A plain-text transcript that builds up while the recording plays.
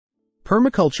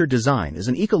Permaculture design is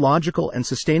an ecological and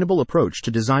sustainable approach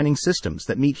to designing systems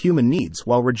that meet human needs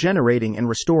while regenerating and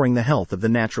restoring the health of the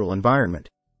natural environment.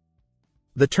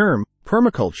 The term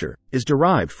permaculture is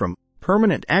derived from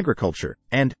permanent agriculture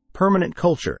and permanent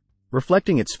culture,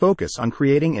 reflecting its focus on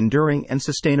creating enduring and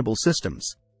sustainable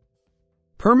systems.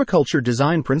 Permaculture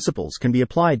design principles can be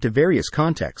applied to various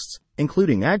contexts,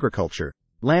 including agriculture,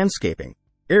 landscaping,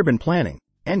 urban planning,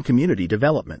 and community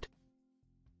development.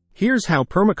 Here's how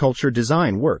permaculture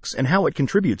design works and how it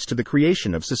contributes to the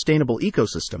creation of sustainable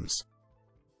ecosystems.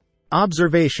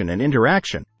 Observation and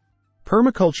interaction.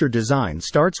 Permaculture design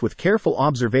starts with careful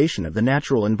observation of the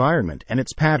natural environment and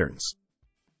its patterns.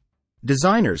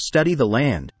 Designers study the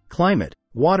land, climate,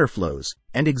 water flows,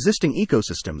 and existing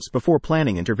ecosystems before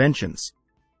planning interventions.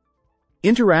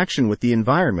 Interaction with the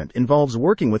environment involves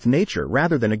working with nature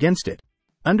rather than against it,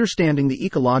 understanding the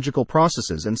ecological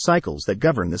processes and cycles that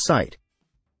govern the site.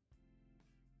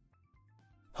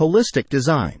 Holistic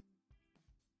design.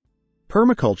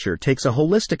 Permaculture takes a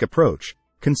holistic approach,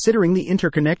 considering the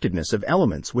interconnectedness of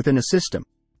elements within a system.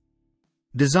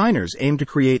 Designers aim to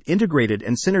create integrated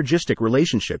and synergistic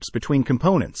relationships between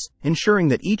components, ensuring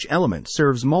that each element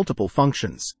serves multiple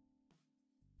functions.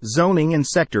 Zoning and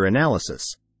sector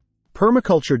analysis.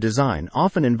 Permaculture design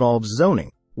often involves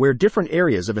zoning, where different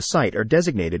areas of a site are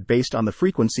designated based on the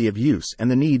frequency of use and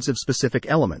the needs of specific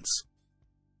elements.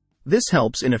 This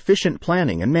helps in efficient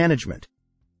planning and management.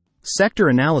 Sector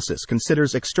analysis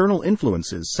considers external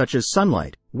influences such as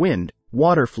sunlight, wind,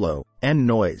 water flow, and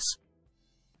noise.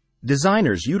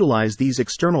 Designers utilize these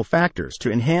external factors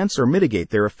to enhance or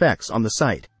mitigate their effects on the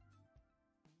site.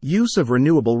 Use of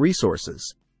renewable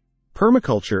resources.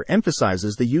 Permaculture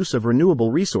emphasizes the use of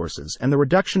renewable resources and the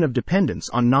reduction of dependence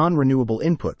on non-renewable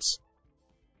inputs.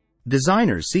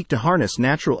 Designers seek to harness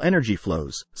natural energy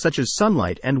flows, such as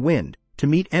sunlight and wind, to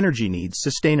meet energy needs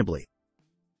sustainably.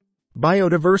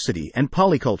 Biodiversity and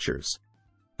polycultures.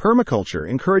 Permaculture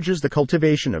encourages the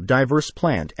cultivation of diverse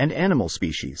plant and animal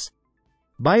species.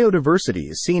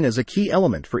 Biodiversity is seen as a key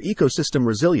element for ecosystem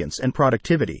resilience and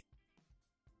productivity.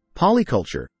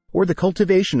 Polyculture, or the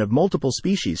cultivation of multiple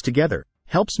species together,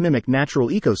 helps mimic natural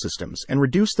ecosystems and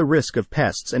reduce the risk of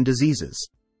pests and diseases.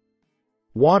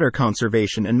 Water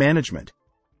conservation and management.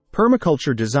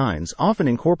 Permaculture designs often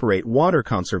incorporate water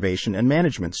conservation and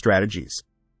management strategies.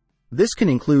 This can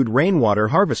include rainwater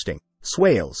harvesting,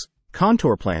 swales,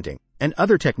 contour planting, and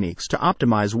other techniques to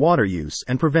optimize water use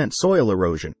and prevent soil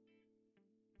erosion.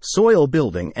 Soil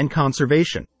building and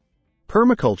conservation.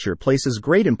 Permaculture places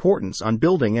great importance on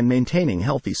building and maintaining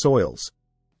healthy soils.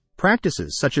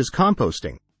 Practices such as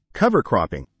composting, cover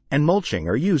cropping, and mulching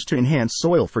are used to enhance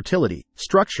soil fertility,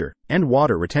 structure, and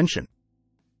water retention.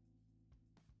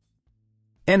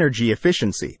 Energy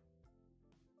efficiency.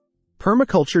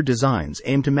 Permaculture designs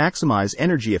aim to maximize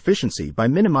energy efficiency by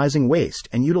minimizing waste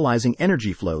and utilizing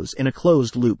energy flows in a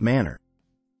closed-loop manner.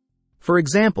 For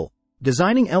example,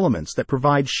 designing elements that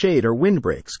provide shade or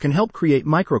windbreaks can help create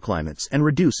microclimates and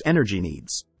reduce energy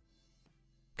needs.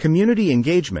 Community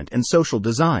engagement and social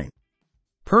design.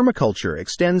 Permaculture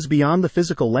extends beyond the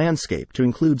physical landscape to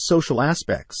include social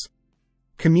aspects.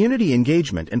 Community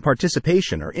engagement and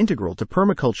participation are integral to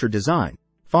permaculture design,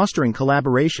 fostering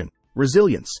collaboration,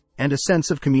 resilience, and a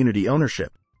sense of community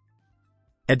ownership.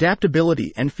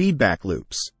 Adaptability and feedback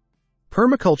loops.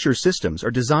 Permaculture systems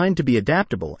are designed to be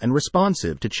adaptable and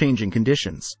responsive to changing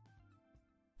conditions.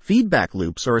 Feedback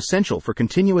loops are essential for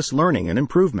continuous learning and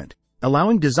improvement,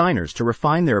 allowing designers to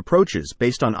refine their approaches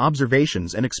based on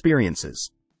observations and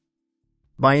experiences.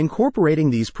 By incorporating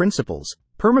these principles,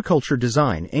 permaculture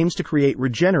design aims to create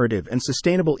regenerative and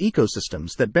sustainable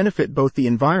ecosystems that benefit both the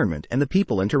environment and the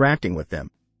people interacting with them.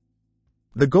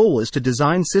 The goal is to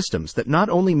design systems that not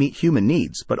only meet human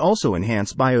needs but also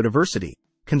enhance biodiversity,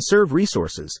 conserve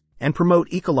resources, and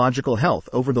promote ecological health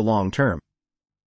over the long term.